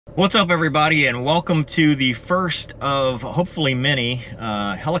What's up, everybody, and welcome to the first of hopefully many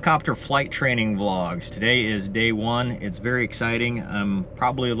helicopter flight training vlogs. Today is day one. It's very exciting. I'm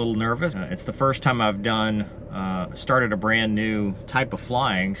probably a little nervous. It's the first time I've started a brand new type of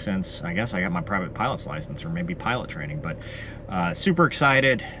flying since I guess I got my private pilot's license, or maybe pilot training, but super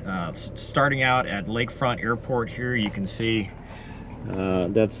excited. Starting out at Lakefront Airport here, you can see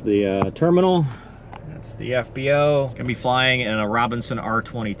that's the terminal. That's the FBO. Gonna be flying in a Robinson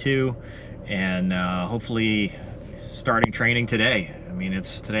R22 and hopefully starting training today. I mean,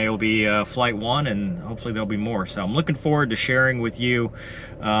 today will be flight one, and hopefully there'll be more. So I'm looking forward to sharing with you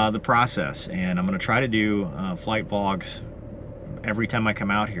the process, and I'm gonna try to do flight vlogs every time I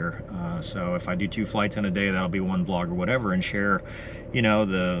come out here. So if I do 2 flights in a day, that'll be 1 vlog or whatever, and share, you know,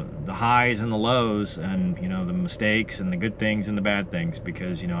 the highs and the lows, and you know, the mistakes and the good things and the bad things,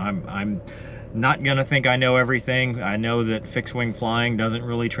 because you know, I'm not gonna think I know everything. I know that fixed wing flying doesn't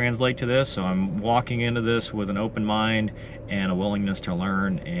really translate to this, so I'm walking into this with an open mind and a willingness to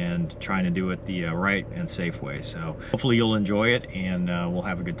learn and trying to do it the right and safe way. So hopefully you'll enjoy it, and we'll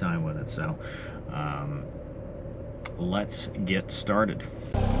have a good time with it. So let's get started.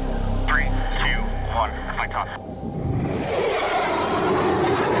 3, 2, 1, flight off.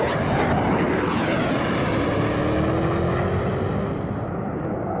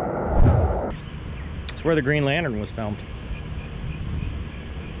 Where the Green Lantern was filmed.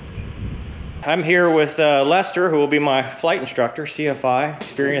 I'm here with Lester, who will be my flight instructor, CFI,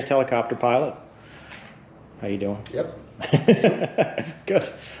 experienced helicopter pilot. How you doing? Yep. Good.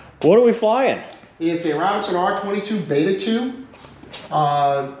 What are we flying? It's a Robinson R22 Beta 2.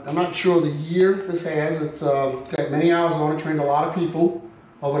 I'm not sure the year this has. It's got many hours on it, trained a lot of people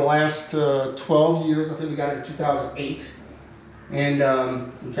over the last 12 years. I think we got it in 2008. And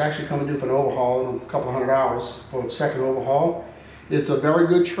it's actually coming due for an overhaul in a couple hundred hours for a second overhaul. It's a very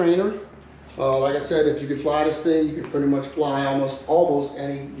good trainer. Like I said, if you could fly this thing, you could pretty much fly almost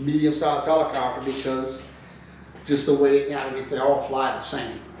any medium-sized helicopter, because just the way it navigates, they all fly the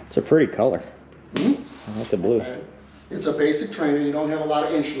same. It's a pretty color. Mm-hmm. I like the blue. Okay. It's a basic trainer. You don't have a lot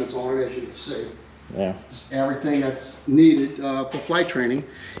of instruments on it, as you can see. Yeah. Just everything that's needed for flight training.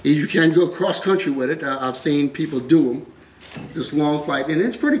 You can go cross-country with it. I've seen people do them. This long flight, and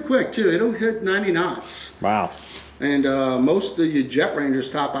it's pretty quick too. It'll hit 90 knots. Wow. And most of your jet rangers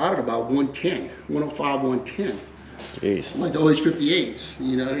top out at about 110, 105, 110. Jeez. Like the OH-58s,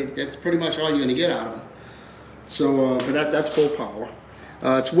 you know, that's pretty much all you're going to get out of them. So, but that's full power.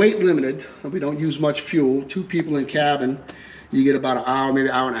 It's weight limited. We don't use much fuel. 2 people in cabin, you get about an hour, maybe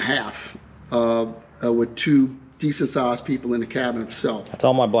hour and a half with 2 decent sized people in the cabin itself. That's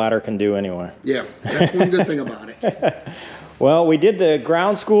all my bladder can do anyway. Yeah, that's one good thing about it. Well, we did the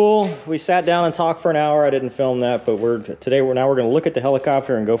ground school. We sat down and talked for an hour. I didn't film that, but today we're going to look at the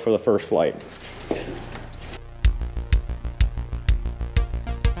helicopter and go for the first flight.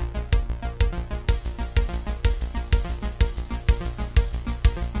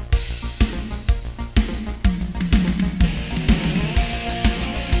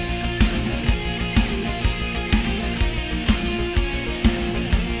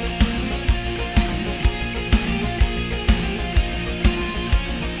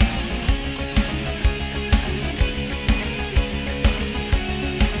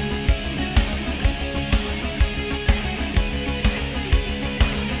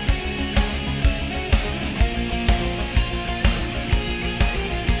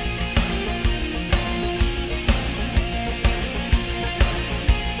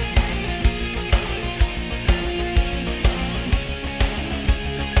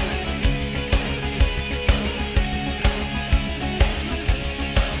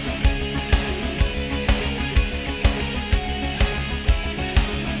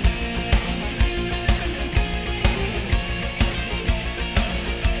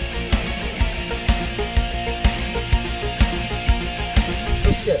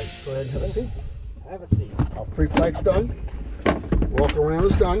 Okay, go ahead and have a seat. Have a seat. Our pre-flight's done. Walk around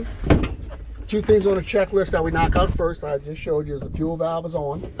is done. 2 things on the checklist that we knock out first, I just showed you, is the fuel valve is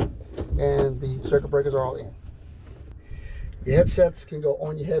on and the circuit breakers are all in. Your headsets can go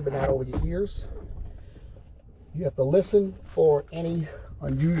on your head but not over your ears. You have to listen for any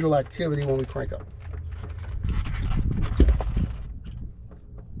unusual activity when we crank up.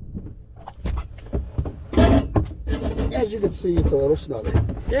 As you can see, it's a little snuggy.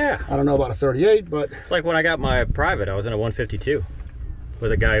 Yeah. I don't know about a 38, but It's like when I got my private, I was in a 152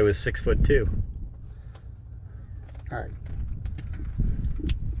 with a guy who was 6'2". all right.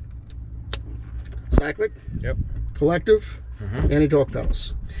 Cyclic. Yep. Collective. Anti-torque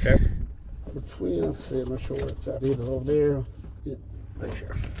pedals. Okay. Between, let's see, I'm not sure where it's at. Either over there. Yeah, right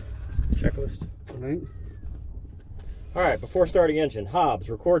here. Checklist. All right. All right, before starting engine, Hobbs,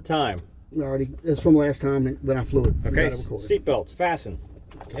 record time. Already, it's from last time when I flew it. Okay, seat belts, fasten.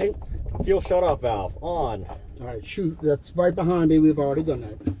 Okay. Fuel shutoff valve, on. All right, shoot, that's right behind me. We've already done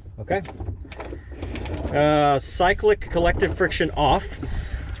that. Okay. Cyclic collective friction off.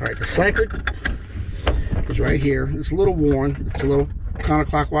 All right, the cyclic is right here. It's a little worn. It's a little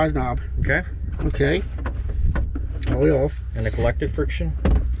counterclockwise knob. Okay. Okay. All the way off. And the collective friction?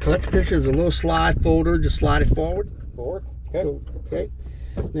 Collective friction is a little slide folder. Just slide it forward. Forward. Okay. So, okay.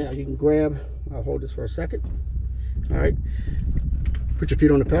 Now you can grab, I'll hold this for a second. All right. Put your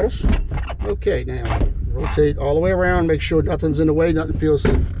feet on the pedals. Okay, now rotate all the way around. Make sure nothing's in the way, nothing feels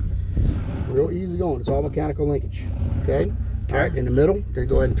real easy going. It's all mechanical linkage. Okay. All right, in the middle, then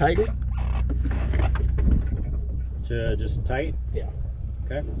go ahead and tighten. Just tight? Yeah.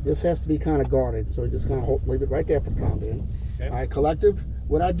 Okay. This has to be kind of guarded, so you just kind of leave it right there for the time being. Okay. All right, collective.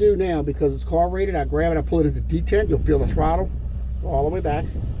 What I do now, because it's car rated, I grab it, I pull it into detent. You'll feel the throttle go all the way back,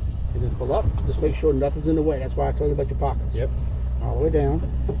 and then pull up. Just make sure nothing's in the way. That's why I told you about your pockets. Yep. All the way down,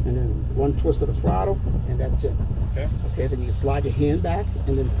 and then one twist of the throttle, and that's it. Okay. Okay, then you can slide your hand back,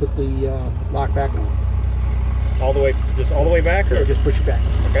 and then put the lock back on. All the way, just all the way back? Or? Yeah, just push it back.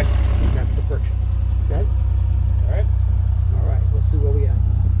 Okay. That's the friction. Okay? All right. All right, let's see where we at.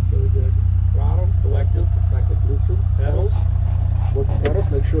 So we did throttle, collective, cyclic, neutral, pedals. Look at the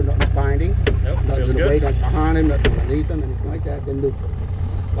pedals, make sure nothing's binding. Nope, nothing's in the good. way, nothing's behind him, nothing underneath him, anything like that, then neutral.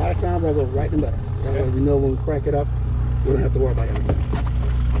 A lot of times I go right in the middle. That way we know when we crank it up, we don't have to worry about anything.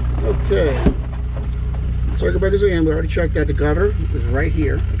 Okay. Circuit breakers are in. We already checked that. The governor is right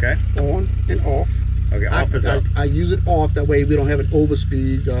here. Okay. On and off. Okay, off is up. I use it off, that way we don't have an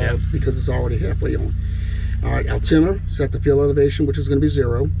overspeed because it's already halfway on. All right, altimeter, set the fuel elevation, which is going to be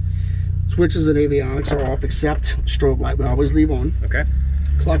 0. Switches and avionics are off, except strobe light we always leave on. Okay.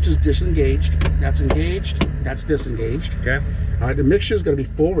 Clutch is disengaged. That's engaged. That's disengaged. Okay. All right, the mixture is going to be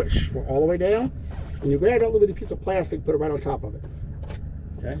full rich. We're all the way down. And you grab that little bitty piece of plastic, put it right on top of it.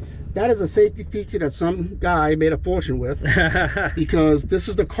 Okay. That is a safety feature that some guy made a fortune with because this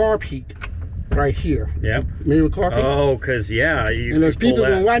is the carb heat right here. Yep. Remember carb heat? Oh, because, yeah. And there's people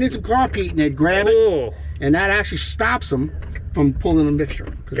going, well, I need some carb heat, and they'd grab it, and that actually stops them from pulling the mixture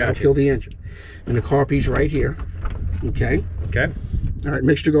because that'll kill the engine. And the carb heat's right here. Okay. Okay. All right,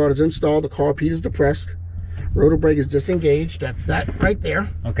 mixture guard is installed. The carb heat is depressed. Rotor brake is disengaged. That's that right there.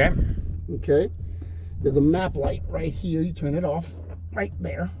 Okay. Okay. There's a map light right here. You turn it off right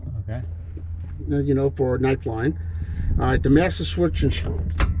there. Okay. You know, for night flying. All right, the master switch and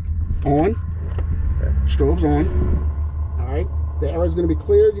on. Okay. Strobe's on. All right. The arrow is going to be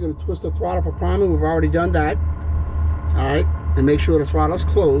cleared. You're going to twist the throttle for priming. We've already done that. All right. And make sure the throttle is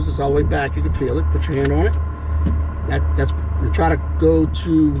closed. It's all the way back. You can feel it. Put your hand on it. That's. And try to go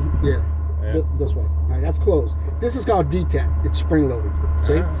to this way. All right. That's closed. This is called detent. It's spring loaded.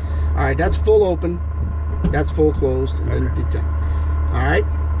 See? All right. That's full open. That's full closed, and then detent. All right.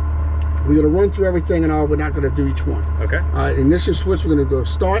 We're going to run through everything and all. We're not going to do each one. Okay. All right. Ignition switch. We're going to go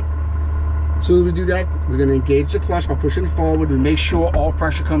start. As soon as we do that, we're going to engage the clutch by pushing it forward and make sure all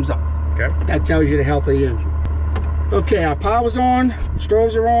pressure comes up. Okay. That tells you the health of the engine. Okay. Our power's on.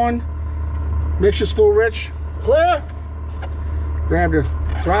 Strobes are on. Mixture's full rich. Clear. Grab the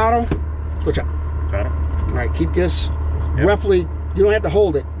throttle. Switch up. Throttle. All right. Keep this roughly. You don't have to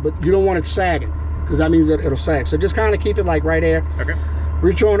hold it, but you don't want it sagging, because that means that it'll sag. So just kind of keep it like right there. Okay.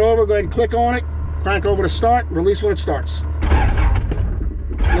 Reach on over, go ahead and click on it, crank over to start, release when it starts. A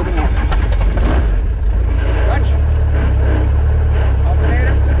little bit more. Clutch.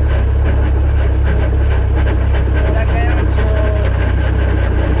 Alternator. Put that down until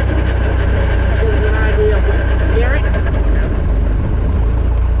that gives you an idea of what you hear it.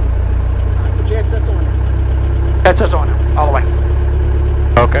 All right, put your headsets on there. Headsets on there, all the way.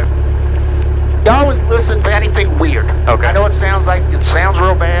 Okay. You always listen for anything weird. Okay. I know it sounds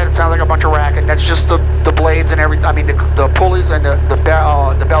real bad. It sounds like a bunch of racket. That's just the blades and everything. I mean the pulleys and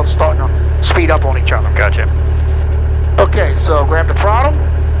the belts starting to speed up on each other. Gotcha. Okay, so grab the throttle.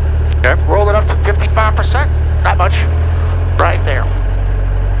 Okay. Roll it up to 55%. Not much. Right there.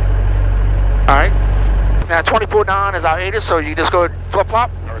 All right. Now 24.9 is our ATIS, so you just go flip flop.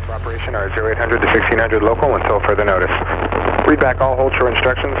 Hours of operation are 0800 to 1600 local until further notice. Read back all hold short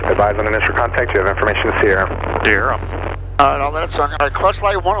instructions. Advise on initial contact. You have information to Sierra. Sierra. All right, I'll let it sun. All right, clutch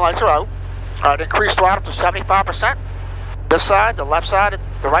light, one lights are out. All right, increase throttle to 75%. This side, the left side,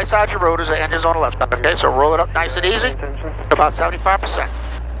 the right side of your rotors, the engine's on the left side. Okay, so roll it up nice and easy. About 75%.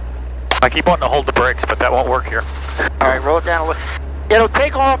 I keep wanting to hold the brakes, but that won't work here. All right, roll it down a little. It'll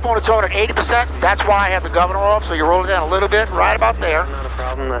take off on its own at 80%. That's why I have the governor off, so you roll it down a little bit, right about there. Not a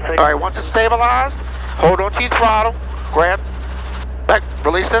problem. All right, once it's stabilized, hold on to your throttle, grab,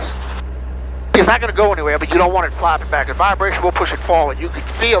 release this. It's not going to go anywhere, but you don't want it flapping back. The vibration will push it forward. You can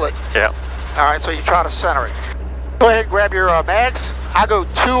feel it. Yeah. All right, so you try to center it. Go ahead and grab your mags. I go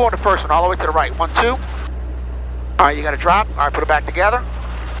 2 on the first one, all the way to the right. 1, 2. All right, you got to drop. All right, put it back together.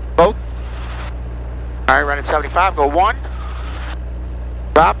 Both. All right, running 75. Go 1.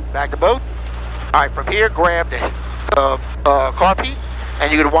 Drop, back to both. All right, from here, grab the carpet,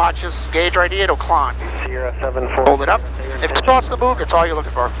 and you can watch this gauge right here. It'll climb. Sierra 74. Hold it up. If it starts to move, that's all you're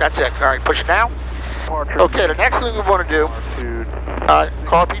looking for. That's it. All right, push it down. Okay, the next thing we want to do,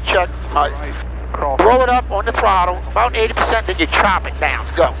 carpet check. All right. Roll it up on the throttle, about 80%, then you chop it down.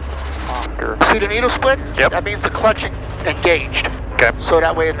 Go. See the needle split? Yep. That means the clutch engaged. Okay. So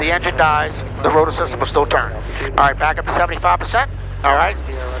that way if the engine dies, the rotor system will still turn. All right, back up to 75%. All right.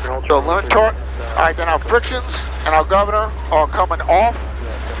 So limit torque. All right, then our frictions and our governor are coming off.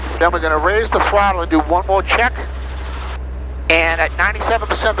 Then we're going to raise the throttle and do one more check. And at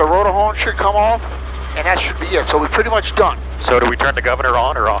 97%, the rotor horn should come off. And that should be it. So we're pretty much done. So do we turn the governor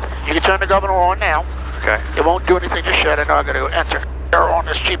on or off? You can turn the governor on now. Okay. It won't do anything just yet. I know I got to enter on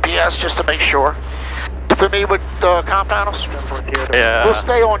this GPS just to make sure. For me with com panels, Yeah. we'll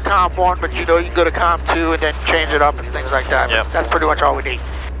stay on com 1, but you know you can go to com 2 and then change it up and things like that. Yep. That's pretty much all we need.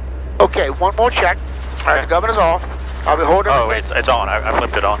 Okay, one more check. All right, the governor's off. I'll be holding everything. It's on. I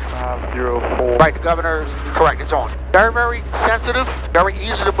flipped it on. 04. Right, the governor is correct. It's on. Very, very sensitive. Very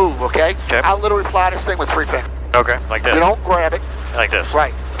easy to move. Okay. Okay. I'll literally fly this thing with 3 pin. Okay, like this. You don't grab it. Like this.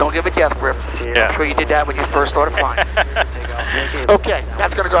 Right. Don't give it death grip. Yeah. I'm sure you did that when you first started flying. Okay,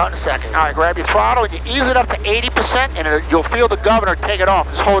 that's going to go out in a second. All right, grab your throttle and you ease it up to 80%, and you'll feel the governor take it off.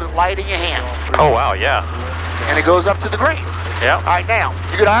 Just hold it light in your hand, Oh wow, yeah. and it goes up to the green. Yeah. All right, now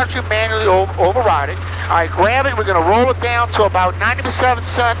you can actually manually override it. All right, grab it. We're going to roll it down to about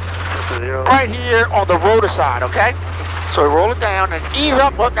 97% right here on the rotor side. Okay. So we roll it down and ease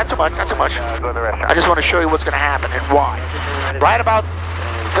up. Well, not too much. Not too much. Go to the restaurant. I just want to show you what's going to happen and why. Right about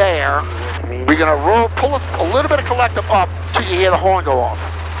there, we're going to pull a little bit of collective up till you hear the horn go off.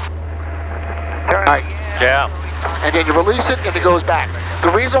 All right. Yeah. And then you release it and it goes back.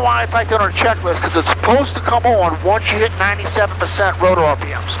 The reason why it's like that on a checklist, because it's supposed to come on once you hit 97% rotor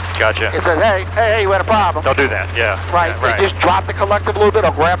RPMs. Gotcha. It says, hey, you had a problem. Don't do that. Yeah. Right. Yeah, right. You just drop the collective a little bit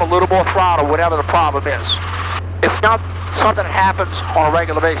or grab a little more throttle, whatever the problem is. It's not something that happens on a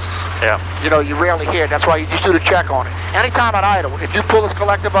regular basis. Yeah. You know, you rarely hear it. That's why you just do the check on it. Anytime at idle, if you pull this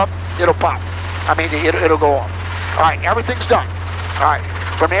collective up, it'll pop. I mean, it'll go off. All right, everything's done. All right,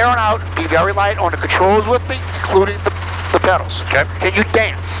 from there on out, be very light on the controls with me, including the pedals. Okay. Can you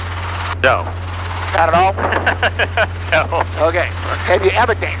dance? No. Not at all? No. Okay. Have you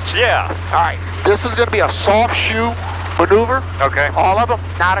ever danced? Yeah. All right, this is going to be a soft shoe maneuver. Okay. All of them,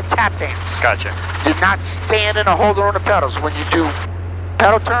 not a tap dance. Gotcha. You're not standing or holding on the pedals. When you do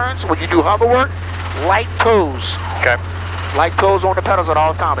pedal turns, when you do hover work, light toes. Okay. Light toes on the pedals at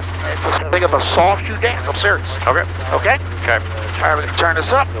all times. It's a big of a soft shoe dance. I'm serious. Okay. Okay? Okay. All right, we're going to turn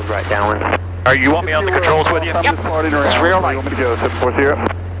this up. Right downwind. All right, you want me on the controls with you? Yep. It's real light. You want me to go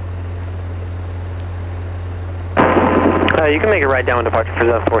 740? You can make it right downwind departure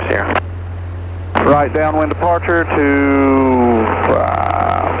for 740. Right downwind departure to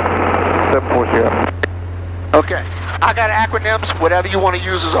 740. Okay. I got acronyms. Whatever you want to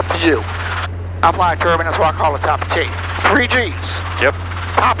use is up to you. I'm flying turbine, that's why I call it top of T. 3 Gs. Yep.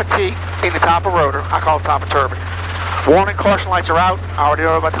 Top of T, in the top of rotor, I call it top of turbine. Warning, caution lights are out. I already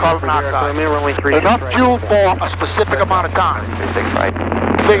know about the carbon monoxide. Enough fuel for a specific amount of time.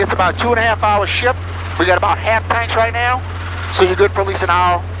 I think it's about 2.5 hours ship. We got about half tanks right now. So you're good for at least an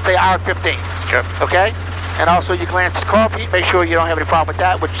hour, say hour 15. Okay. Okay? And also you glance at the carb heat, make sure you don't have any problem with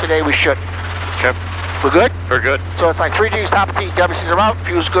that, which today we shouldn't. Okay. We're good? We're good. So it's like 3 Gs, top of T, WCs are out,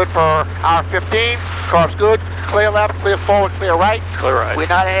 fuel's good for hour 15, carb's good, clear left, clear forward, clear right. Clear right. We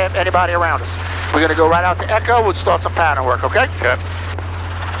not have anybody around us. We're going to go right out to Echo, we'll start some pattern work, okay? Okay.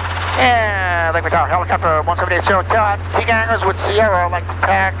 And like we talked, helicopter 1780 T-gangers with Sierra, like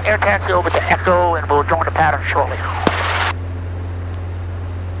air taxi over to Echo, and we'll join the pattern shortly.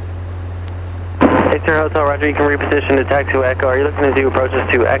 Hey, sir, Hotel Roger, you can reposition to taxi to Echo. Are you looking to do approaches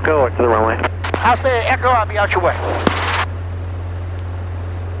to Echo or to the runway? I'll stay at Echo, I'll be out your way.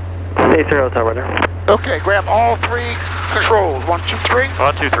 Hey, sir, Hotel Roger. Okay, grab all 3 controls, 1, 2, 3.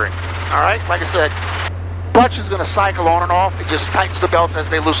 1, 2, 3. All right, like I said, clutch is going to cycle on and off. It just tightens the belts as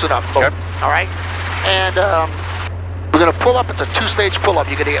they loosen up. Okay. All right, and we're going to pull up. It's a 2-stage pull up.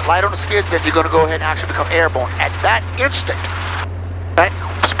 You're going to get light on the skids, and you're going to go ahead and actually become airborne. At that instant, That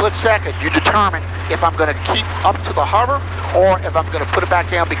split second, you determine if I'm going to keep up to the hover or if I'm going to put it back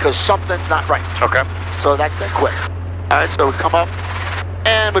down because something's not right. Okay. So that's that quick. All right, so we come up,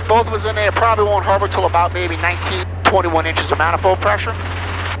 and with both of us in there, probably won't hover till about maybe 19, 21 inches of manifold pressure.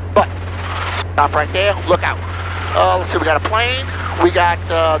 But stop right there, look out. Let's see, we got a plane, we got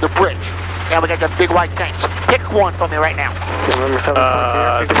the bridge, and we got the big white tanks. Pick one for me right now.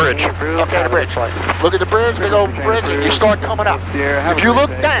 The bridge. Okay, the bridge. Look at the bridge, big old bridge, and you start coming up. If you look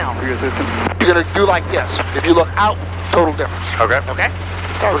down, you're gonna do like this. If you look out, total difference. Okay. Okay?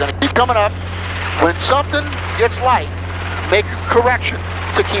 So we're gonna keep coming up. When something gets light, make a correction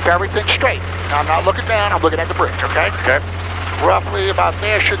to keep everything straight. Now I'm not looking down, I'm looking at the bridge, okay? Okay. Roughly about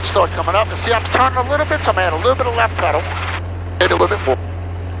there, should start coming up. And see, I'm turning a little bit, so I'm adding a little bit of left pedal, maybe a little bit more.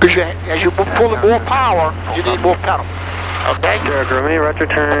 Because as you're pulling more power, you need more pedal. Okay? Roger,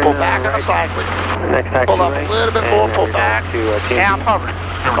 turn. Pull back on the cycling. Next taxi. Pull up a little bit more, pull back. Now I'm hovering.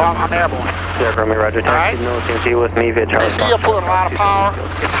 I'm airborne. Roger, Alright? no TNT with me via Charlie. You see, you're pulling a lot of power.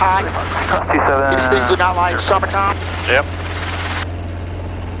 It's high. These things are not like summertime. Yep.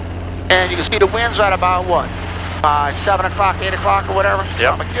 And you can see the wind's right about what? 7 o'clock, 8 o'clock or whatever.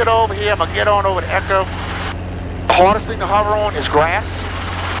 Yep. I'm going to get over here, I'm going to get on over to Echo. The hardest thing to hover on is grass.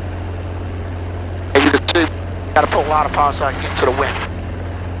 And you can see, got to put a lot of power so I can get to the wind.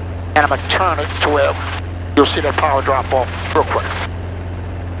 And I'm going to turn it to where you'll see that power drop off real quick.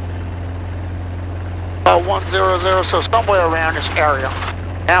 About 100, so somewhere around this area.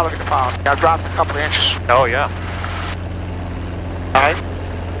 Now look at the power. See, I've dropped a couple of inches. Oh, yeah. Alright?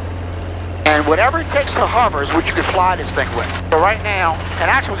 And whatever it takes to hover is what you can fly this thing with. So right now, and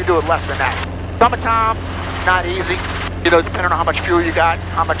actually we can do it less than that. Summertime, not easy. You know, depending on how much fuel you got,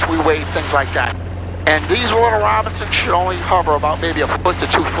 how much we weigh, things like that. And these little Robinsons should only hover about maybe 1 foot to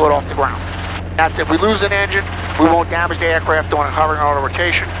 2 foot off the ground. That's if we lose an engine, we won't damage the aircraft doing it hovering auto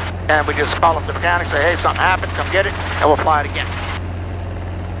rotation. And we just call up the mechanic, say, hey, something happened, come get it, and we'll fly it again.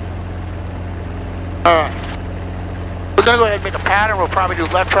 Alright. We're going to go ahead and make a pattern. We'll probably do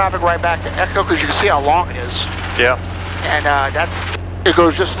left traffic right back to Echo because you can see how long it is. Yeah. And it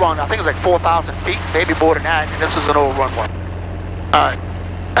goes just long. I think it's like 4,000 feet, maybe more than that. And this is an old runway. Alright.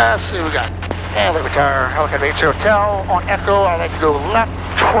 Let's see what we got. And let me retire Helicopter 80 Hotel on Echo. I'd like to go left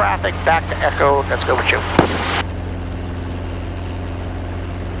traffic back to Echo. Let's go with you.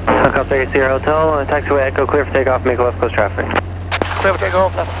 Helicopter 80 Hotel, taxiway Echo, clear for takeoff, make a left close traffic. Clear for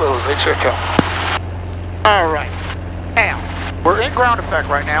takeoff, left close, 80 Hotel. Alright. Now, we're in ground effect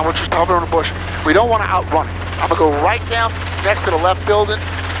right now, which is hovering on the bush. We don't want to outrun it. I'm going to go right down next to the left building,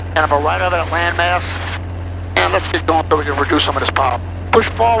 and I'm going to ride over that landmass. And let's get going so we can reduce some of this power. Push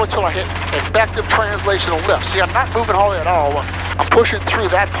forward till I hit effective translational lift. See, I'm not moving hardly at all. I'm pushing through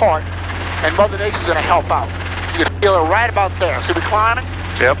that part, and Mother Nature's going to help out. You can feel it right about there. See, we're climbing?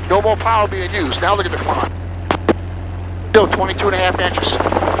 Yep. No more power being used. Now look at the climb. Still 22.5 inches.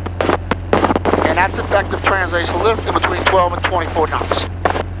 And that's effective translational lift in between 12 and 24 knots.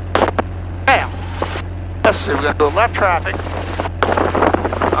 Now, let's see, we're going to go left traffic.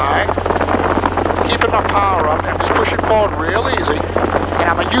 Alright. Keeping my power up. I'm just pushing forward real easy. And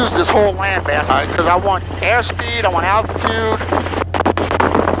I'm going to use this whole landmass because I want airspeed, I want altitude.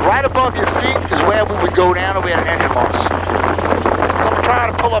 Right above your feet is where we would go down if we had an engine loss. So I'm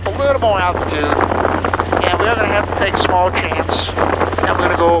trying to pull up a little more altitude. And we're going to have to take a small chance. And we're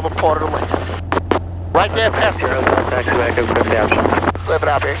going to go over part of the lake. Right there past the road. Flip it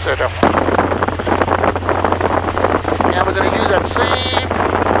out here, so and we're going to use that same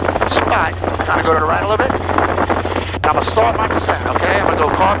spot. Kind of go to the right a little bit. I'm going to start my descent, okay? I'm going to go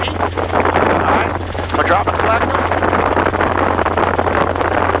carby. Alright. I'm going to drop my collector.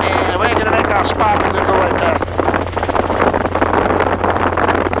 And we ain't going to make our spot. We're going to go right past it.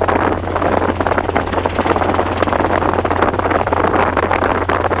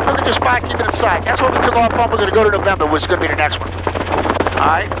 Spot, keep it in sight. That's what we took off from. We're going to go to November, which is going to be the next one.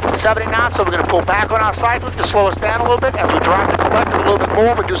 Alright, 70 knots, so we're going to pull back on our cycling to slow us down a little bit as we drive the collector a little bit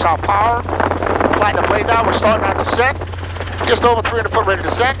more, reduce our power, flatten the blades out. We're starting our descent. Just over 300 foot rate of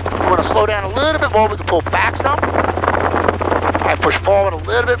descent. We're going to slow down a little bit more. We can pull back some. Alright, push forward a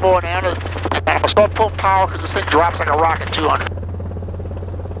little bit more now. And I'm going to start pulling power because this thing drops like a rocket 200.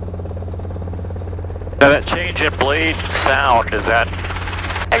 Now that change in blade sound, is that?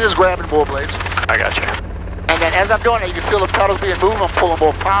 I'm just grabbing more blades. I got you. And then as I'm doing it, you can feel the pedals being moved. I'm pulling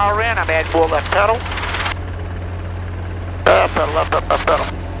more power in. I'm adding more left pedal. Left pedal, left pedal.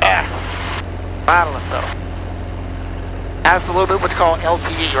 Right left pedal. That's a little bit what they call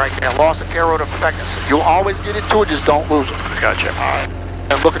LTE right there, loss of aerodynamic effectiveness. You'll always get into it, just don't lose it. Gotcha. Alright.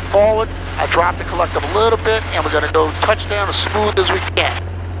 And looking forward, I drop the collective a little bit, and we're gonna go touchdown as smooth as we can.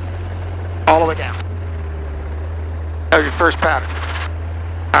 All the way down. That's your first pattern.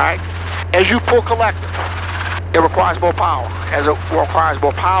 All right. As you pull collective, it requires more power. As it requires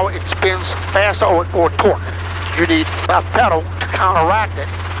more power, it spins faster or torque. You need left pedal to counteract it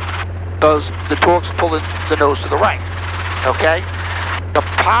because the torque's pulling the nose to the right. Okay? The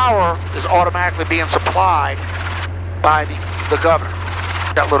power is automatically being supplied by the governor.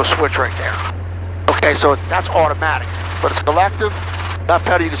 That little switch right there. Okay, so that's automatic. But it's collective. Left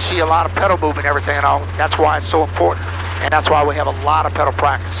pedal, you can see a lot of pedal movement and everything and all. That's why it's so important. And that's why we have a lot of pedal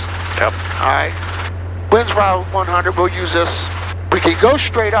practice. Yep. Alright. Winds Route 100, we'll use this. We can go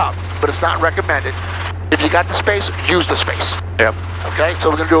straight up, but it's not recommended. If you got the space, use the space. Yep. Okay, so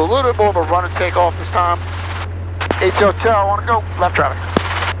we're going to do a little bit more of a run and take off this time. AT Hotel, I want to go. Left traffic.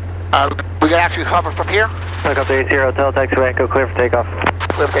 We can actually hover from here. Back up to AT Hotel, taxiway, go clear for takeoff.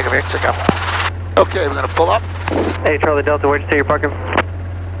 Clear for takeoff here, take off. Okay, we're going to pull up. Hey, Charlie Delta, where'd you say you're parking?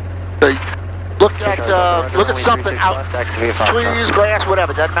 Look at something out. Trees, grass,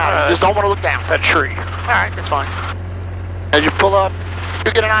 whatever, doesn't matter. You just don't want to look down. That tree. Alright, that's fine. As you pull up,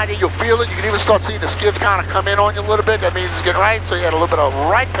 you get an idea, you'll feel it. You can even start seeing the skids kind of come in on you a little bit. That means it's getting right. So you had a little bit of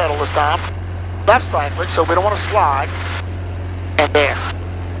right pedal this time. Left cycling, so we don't want to slide. And there,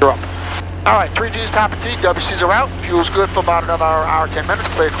 you're up. Alright, 3G's top of T, WC's are out. Fuel's good for about another hour, 10 minutes.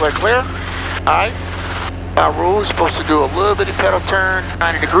 Clear, clear, clear. Alright. Our rule is supposed to do a little bitty pedal turn,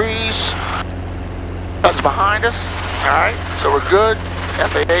 90 degrees. Nothing's behind us. Alright, so we're good.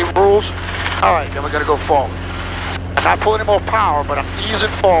 FAA rules. Alright, then we're going to go forward. I'm not pulling any more power, but I'm easing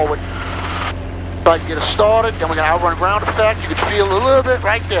forward. So I can get us started, then we're going to outrun ground effect. You can feel a little bit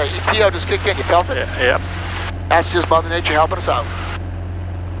right there. ETO just kicked in. You felt it? Yep. That's just Mother Nature helping us out.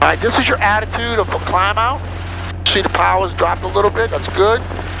 Alright, this is your attitude of a climb out. See the power's dropped a little bit. That's good.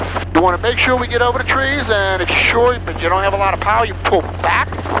 You want to make sure we get over the trees, and if you're sure, but you don't have a lot of power, you pull back,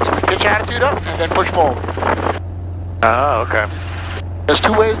 get the pitch attitude up, and then push forward. Oh, okay. There's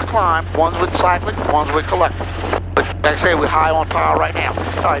two ways to climb. One's with cycling, one's with collective. But like I say, we're high on power right now.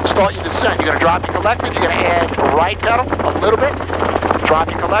 Alright, start your descent. You're going to drop your collective, you're going to add a right pedal a little bit, drop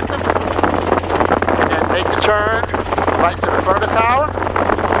your collective, and then make the turn right to the front of the tower.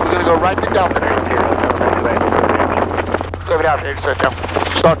 We're going to go right to Delta there. Leave it out here, set down.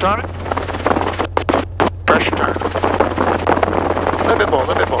 Start turning. Pressure turn. A little bit more, a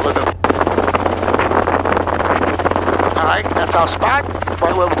little bit more, a little bit more. Alright, that's our spot,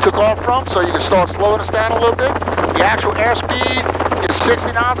 right where we took off from, so you can start slowing us down a little bit. Your actual airspeed is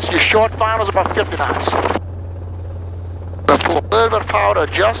 60 knots, your short final is about 50 knots. Gonna pull a little bit of power to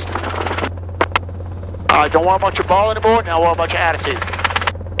adjust. Alright, don't worry about your ball anymore, now worry about your attitude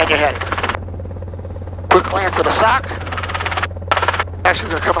and your head. Quick glance at the sock. Actually,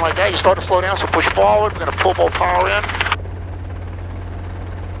 we're going to come in like that. You start to slow down, so push forward. We're going to pull more power in.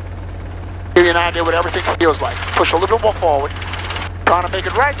 Give you an idea what everything feels like. Push a little bit more forward. Trying to make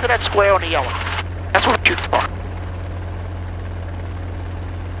it right to that square on the yellow. That's what we're shooting for.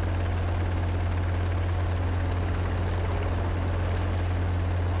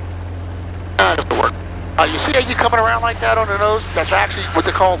 That doesn't work. You see how you coming around like that on the nose? That's actually what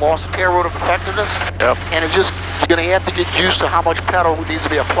they call loss of tail rotor of effectiveness. Yep. And it's just, you're going to have to get used to how much pedal needs to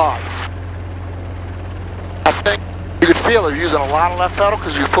be applied. I think you can feel it. You're using a lot of left pedal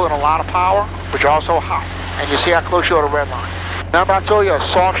because you're pulling a lot of power, but you're also hot. And you see how close you are to the red line. Remember I told you a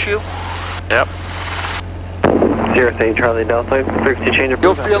soft shoe? Yep. 08 Charlie Delta, frequency change.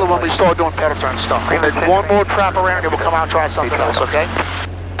 You'll feel it when we start doing pedal turn stuff. We'll make one more trap around and we'll come out and try something else, okay?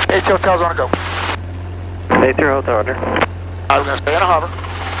 AT Hotel's on a go. AT Hotel order. Alright, we're going to stay in a hover.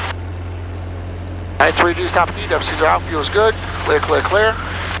 Alright, 3G's top of T, WC's are out, fuel's good. Clear, clear, clear.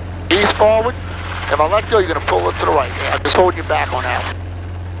 Ease forward. If I let go, you're going to pull it to the right. Yeah, I'm just holding you back on that.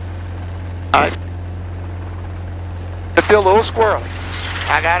 Alright. It feels a little squirrely.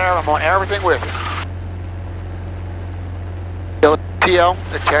 I got it, I'm on everything with you. TL,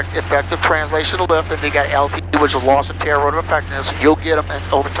 effective translational lift, and they got LT, which is loss of tail rotor effectiveness. You'll get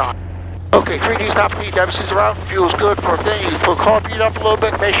them over time. Okay, 3D's top of WC's are out. Fuel's good for a thing. You can put car beat up a little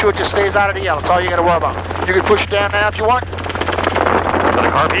bit, make sure it just stays out of the yellow. That's all you got to worry about. You can push it down now if you want. The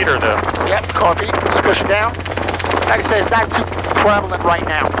car beat or the? Yep, car beat. Just push it down. Like I say, it's not too prevalent right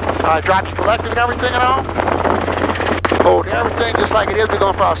now. Drop your collective and everything and all. Hold everything just like it is. We're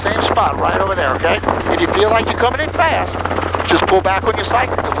going for our same spot right over there, okay? If you feel like you're coming in fast, just pull back on your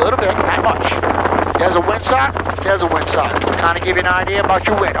cycle a little bit, not much. There's a wind sock, there's a wind sock. Kind of give you an idea about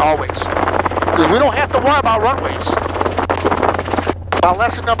your wind, always. Because we don't have to worry about runways. About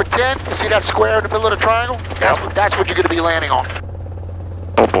lesson number 10, you see that square in the middle of the triangle? That's what you're going to be landing on.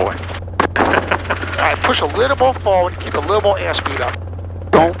 Oh boy. Alright, push a little more forward, keep a little more airspeed up.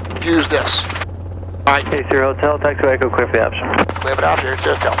 Don't use this. Alright. A0 Hotel, taxiway Echo, clear for the option. Clear it out here, it's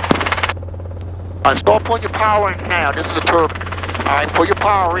hotel. Alright, start pulling your power in now. This is a turbine. Alright, pull your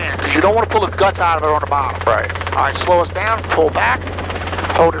power in, because you don't want to pull the guts out of it on the bottom. Right. Alright, slow us down, pull back,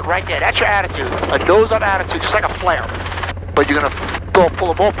 hold it right there. That's your attitude. A nose-up attitude, just like a flare. But you're going to go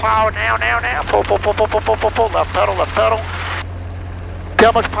pull more power now. Pull. Left pedal. See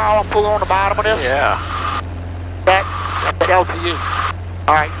how much power I'm pulling on the bottom of this? Yeah. That's LTE.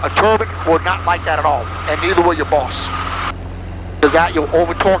 Alright, a turbine would not like that at all. And neither will your boss. Because that, you'll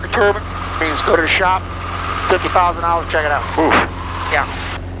over-torque a turbine, means go to the shop, $50,000, check it out. Oof. Yeah.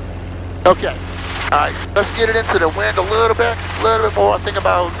 Okay. Alright, let's get it into the wind a little bit more. I think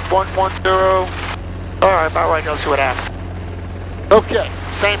about 110. Alright, about right now, let's see what happens. Okay,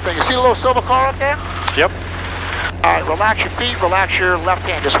 same thing. You see the little silver car up there? Yep. Alright, relax your feet, relax your left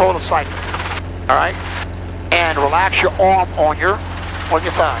hand, just hold it slightly. Alright? And relax your arm on your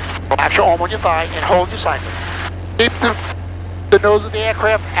thigh. Relax your arm on your thigh and hold your cycle. Keep the nose of the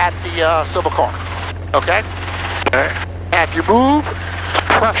aircraft at the silver car. Okay? Okay. And if you move,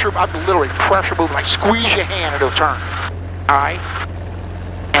 pressure, I'm literally pressure moving, like squeeze your hand and it'll turn. Alright?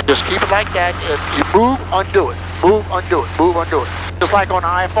 And just keep it like that. If you move, undo it. Move, undo it. Move, undo it. Just like on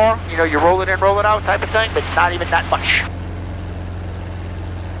IFR, you know, you roll it in, roll it out type of thing, but not even that much.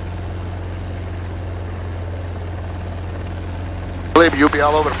 Believe me, you'll be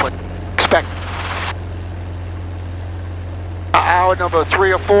all over the place. Expect it. Hour number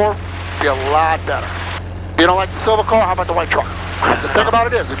 3 or 4, be a lot better. If you don't like the silver car, how about the white truck? The thing about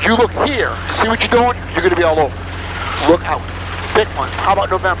it is, if you look here to see what you're doing, you're going to be all over. Look out. Pick one. How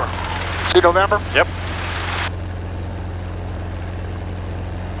about November? See November? Yep.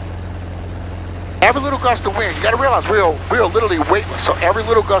 Every little gust of wind, you got to realize we are literally weightless, so every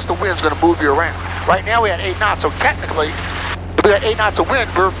little gust of wind is going to move you around. Right now we had 8 knots, so technically, if we had 8 knots of wind,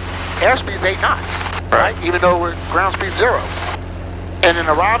 airspeed's 8 knots, right? Even though we're ground speed 0. And in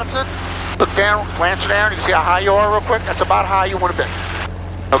the Robinson, look down, glance down, you can see how high you are real quick. That's about how high you want to be.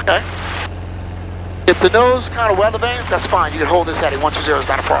 Okay? If the nose kind of weather vanes, that's fine. You can hold this heading. 120 is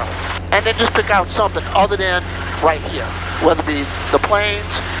not a problem. And then just pick out something other than right here, whether it be the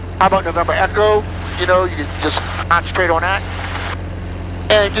planes. How about November Echo? You know, you can just concentrate on that.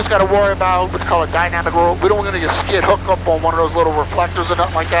 And you just got to worry about what they call a dynamic roll. We don't want to just skid hook up on one of those little reflectors or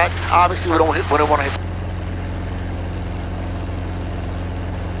nothing like that. Obviously, we don't want to hit.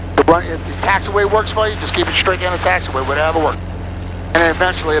 If the taxiway works for you, just keep it straight down the taxiway, whatever works. And then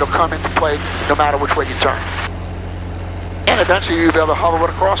eventually it'll come into play no matter which way you turn. And eventually you'll be able to hover with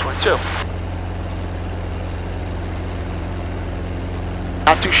a crosswind too.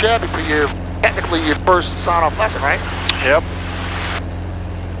 Not too shabby for you. Technically your first sign-off lesson, right? Yep.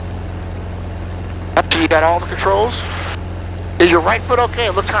 So you got all the controls. Is your right foot okay?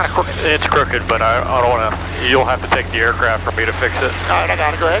 It looks kind of crooked. It's crooked, but I don't want to. You'll have to take the aircraft for me to fix it. All right, I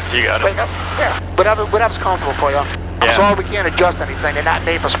got it. Go ahead. You got it. Wait, no. Yeah. Whatever's comfortable for you. I'm sorry we can't adjust anything. They're not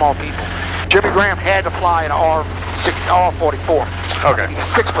made for small people. Jimmy Graham had to fly an R44. Okay. He's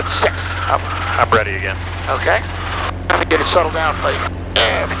 6'6". I'm ready again. Okay. Let me get it settled down for you.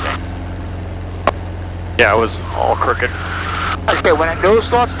 Everything. Yeah, it was all crooked. Like I say, when that nose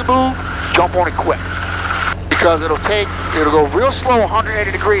starts to move, jump on it quick. Because it'll go real slow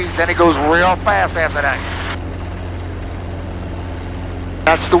 180 degrees, then it goes real fast after that.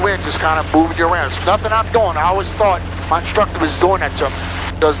 That's the wind just kind of moving you around. It's nothing I'm doing. I always thought my instructor was doing that to me.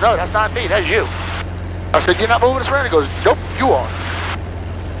 He goes, no, that's not me, that's you. I said, you're not moving us around? He goes, nope, you are.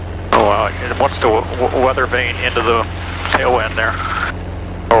 Oh, wow. It wants to weather vane into the tailwind there.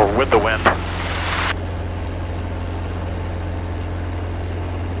 Or with the wind.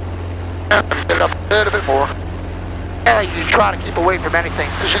 Get it up a little bit more. And you try to keep away from anything,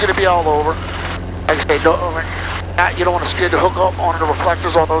 because you're going to be all over. Like I say, you don't want to skid the hook up on the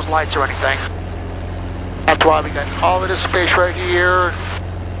reflectors on those lights or anything. That's why we got all of this space right here.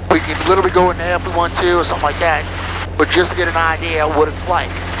 We can literally go in there if we want to or something like that. But just to get an idea of what it's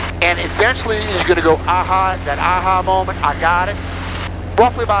like. And eventually you're going to go, aha, that aha moment, I got it.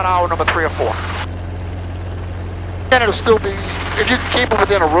 Roughly about hour number 3 or 4. Then it'll still be, if you can keep it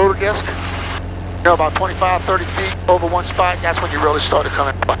within a rotor disc, you know, about 25, 30 feet over one spot, that's when you really start to come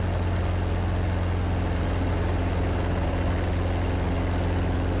in play.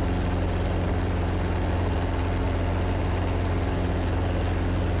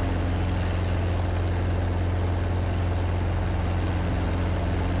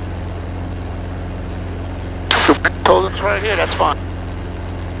 Told right here, that's fine.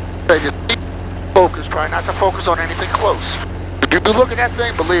 They just keep focus, try not to focus on anything close. If you look at that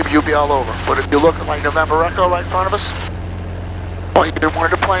thing, believe me, you'll be all over. But if you look at like November Echo right in front of us, or either one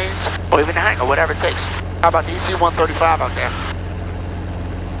of the planes, or even the hangar, whatever it takes. How about the EC-135 out there?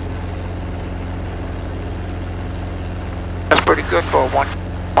 That's pretty good for one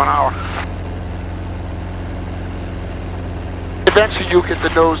hour. Eventually you'll get the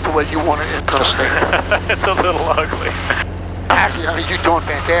nose to where you want it, it's gonna stay. It's a little ugly. Actually, I mean, you're doing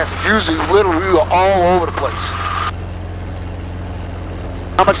fantastic. Usually, literally, we are all over the place.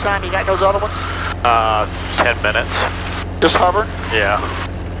 How much time you got in those other ones? 10 minutes. Just hovering? Yeah.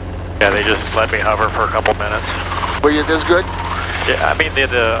 Yeah, they just let me hover for a couple minutes. Were you this good? Yeah, I mean,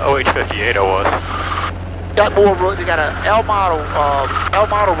 the OH-58 I was. Got more, they got an L model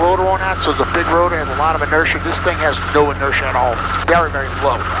rotor on that, so the big rotor has a lot of inertia. This thing has no inertia at all. It's very, very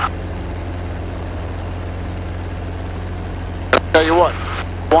low. I'll tell you what,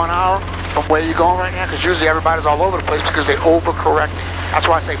 1 hour from where you're going right now, because usually everybody's all over the place because they overcorrecting. That's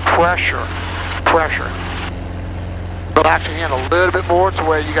why I say pressure. Relax your hand a little bit more to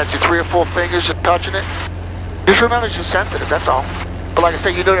where you got your 3 or 4 fingers just touching it. Just remember it's just sensitive, that's all. But like I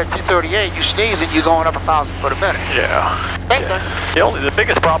say, you know that T-38, you sneeze and you're going up 1,000 foot a minute. Yeah. Same thing. The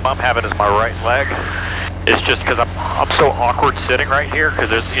biggest problem I'm having is my right leg. It's just because I'm so awkward sitting right here because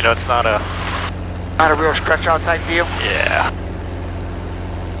there's, you know, it's not a Real stretch out type deal. Yeah.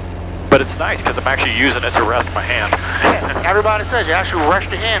 But it's nice because I'm actually using it to rest my hand. Yeah, everybody says you actually rest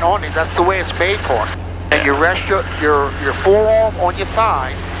your hand on it. That's the way it's made for. And you rest your forearm on your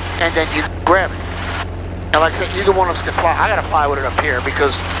thigh, and then you grab it. And like I said, either one of us can fly. I gotta fly with it up here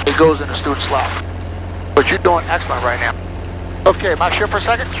because it goes in the student's lap. But you're doing excellent right now. Okay, my ship for a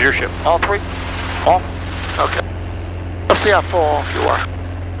second? Your ship. All 3? Off? Okay. Let's see how far off you are.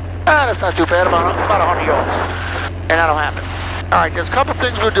 That's not too bad, about 100 yards. And that'll happen. Alright, there's a couple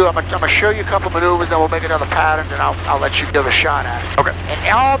things we'll do. I'm gonna show you a couple maneuvers, then we'll make another pattern, and I'll let you give a shot at it. Okay.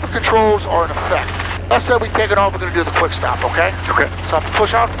 And all the controls are in effect. Let's say we take it off, we're gonna do the quick stop, okay? Okay. So I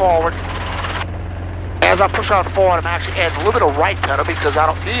push out forward. As I push out forward, I'm actually adding a little bit of right pedal because I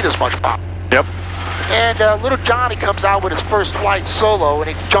don't need as much pop. Yep. And little Johnny comes out with his first flight solo,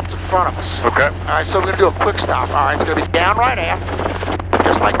 and he jumps in front of us. Okay. Alright, so we're gonna do a quick stop. Alright, it's gonna be down right aft,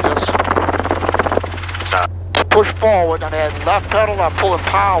 just like this. Push forward, I'm adding left pedal, I'm pulling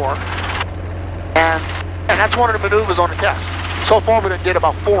power, and that's one of the maneuvers on the test. So far we done did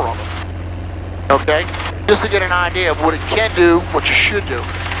about 4 of them. Okay? Just to get an idea of what it can do, what you should do.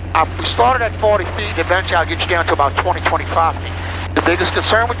 We started at 40 feet, and eventually I'll get you down to about 20, 25 feet. The biggest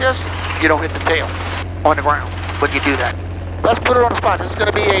concern with this, you don't hit the tail on the ground when you do that. Let's put it on the spot. This is going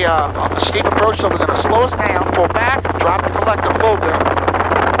to be a steep approach, so we're going to slow us down, pull back, drop the collective a little bit.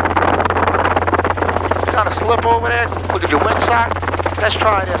 Kind of slip over there, look at your windsock. Let's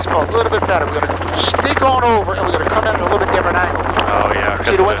try this a little bit better. We're going to sneak on over, and we're going to come in at a little bit different angle. Oh, yeah.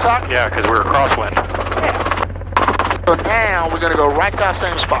 See the windsock? Yeah, because we're crosswind. Yeah. So now we're going to go right to our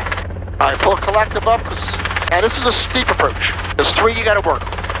same spot. All right, pull a collective up, because now this is a steep approach. There's 3 you got to work.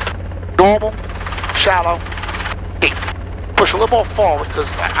 Normal, shallow, deep. Push a little more forward,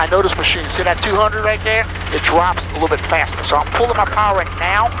 because I know this machine. See that 200 right there? It drops a little bit faster. So I'm pulling my power in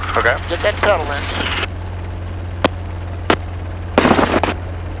now. Okay. Get that pedal in.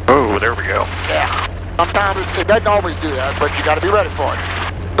 Oh, there we go. Yeah. Sometimes it doesn't always do that, but you got to be ready for it.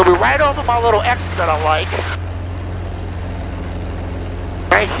 So we're right over my little exit that I like.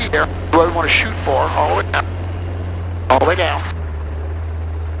 Right here, where we want to shoot for, all the way down. All the way down.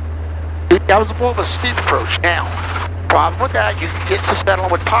 That was more of a steep approach. Now, problem with that, you can get to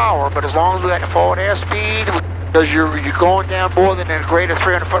settling with power, but as long as we got the forward airspeed, because you're going down more than a greater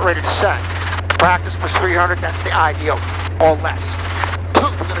 300 foot rate of descent. Practice for 300, that's the ideal, or less.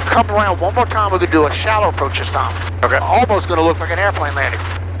 We're going to come around one more time. We're going to do a shallow approach this time. Okay. Almost going to look like an airplane landing.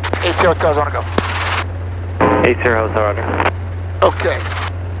 80 hotels on to go. 80 hotel order. Okay.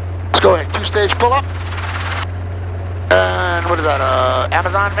 Let's go ahead. 2-stage pull up. And what is that?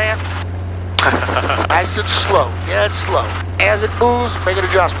 Amazon van? Nice and slow. Yeah, it's slow. As it moves, make an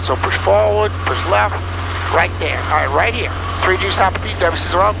adjustment. So push forward, push left, right there. All right, right here. 3G stop and beat.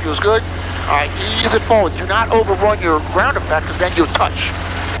 WC's are up. Feels good. All right, ease it forward. Do not overrun your ground effect because then you'll touch.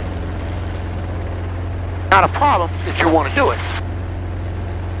 Not a problem if you want to do it.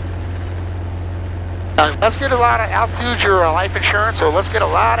 Let's get a lot of altitude, your life insurance, so let's get a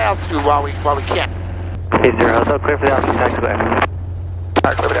lot of altitude while we can. 80 hotel, clear for the option, taxiway.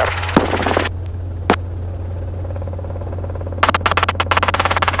 All right, clear it out.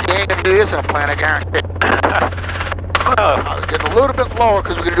 You ain't gonna do this in a plane, I guarantee. Getting a little bit lower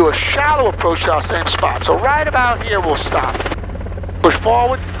because we're gonna do a shallow approach to our same spot. So right about here, we'll stop. Push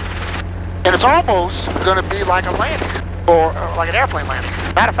forward, and it's almost gonna be like a landing. or like an airplane landing.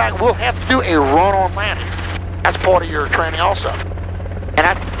 Matter of fact, we'll have to do a run-on landing. That's part of your training also. And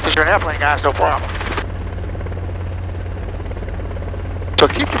that, since you're an airplane guy, it's no problem. So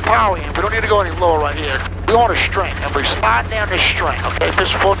keep your power in. We don't need to go any lower right here. We're on a string, and we're sliding down this string, okay?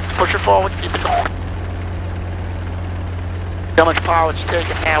 Push it forward, keep it going. How much power it's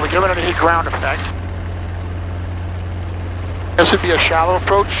taking now. We're giving it a heat ground effect. This would be a shallow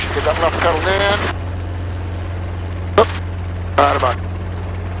approach. Get that left pedal in. Oop. Right about.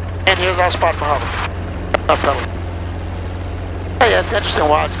 And here's our spot for hover. Left pedal. Hey, that's interesting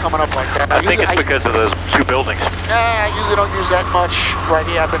why it's coming up like that. I think it's because of those two buildings. Nah, I usually don't use that much right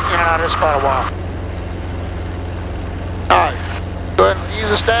here. I've been in and out of this spot a while. Alright. Go ahead and ease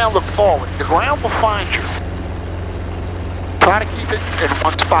this down, look forward. The ground will find you. Try to keep it in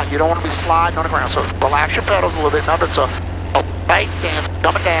one spot. You don't want to be sliding on the ground. So relax your pedals a little bit. Remember, it's a right dance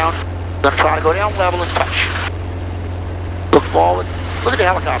coming down. You're going to try to go down level and touch. Look forward. Look at the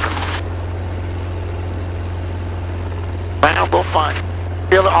helicopter. Ground will find you.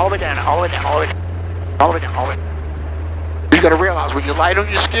 Feel it all the way down, all the way down, all the way down. All the way down, all the way down. You got to realize when you light on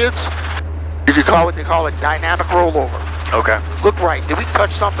your skids, you can call what they call a dynamic rollover. Okay. Look right. Did we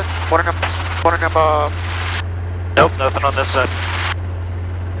touch something? One of them, nope, nothing on this side.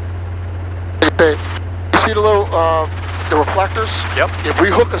 You see the little, the reflectors? Yep. If we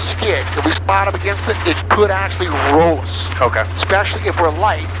hook a skid, if we slide up against it, it could actually roll us. Okay. Especially if we're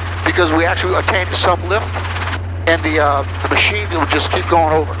light, because we actually attain some lift, and the machine will just keep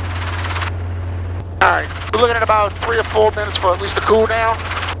going over. Alright, we're looking at about 3 or 4 minutes for at least a cool down.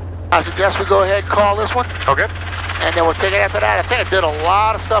 I suggest we go ahead and call this one. Okay. And then we'll take it after that. I think I did a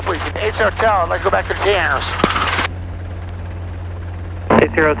lot of stuff with you. 80 Tower, I'd like to go back to the T-Anners.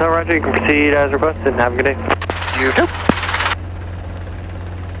 80 Tower, roger. You can proceed as requested. Have a good day. You too.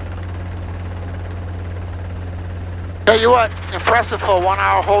 Tell you what, impressive for 1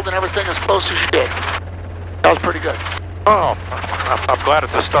 hour holding everything as close as you did. That was pretty good. Oh, I'm glad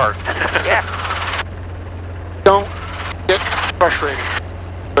it's a start. Yeah. Don't get frustrated.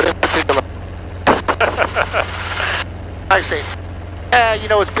 But in particular. I say, you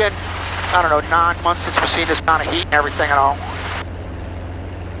know, it's been, I don't know, 9 months since we've seen this kind of heat and everything and all.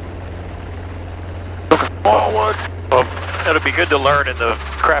 Looking forward. Well, it'll be good to learn in the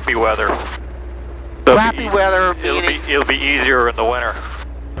crappy weather. Crappy weather, meaning... It'll be easier in the winter.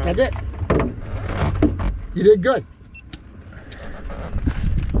 That's it. You did good.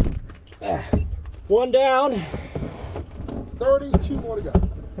 One down. 32 more to go.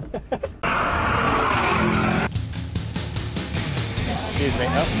 Excuse me.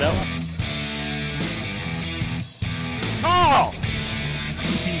 Oh, no. Oh!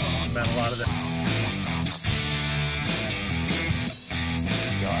 Meant a lot of that.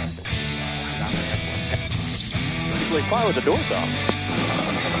 Usually fine with the doors off.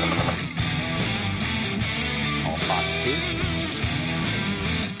 All Fox 2.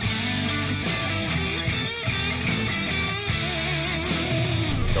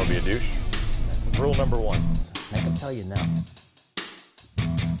 Don't be a douche. Rule number 1. Make them tell you no.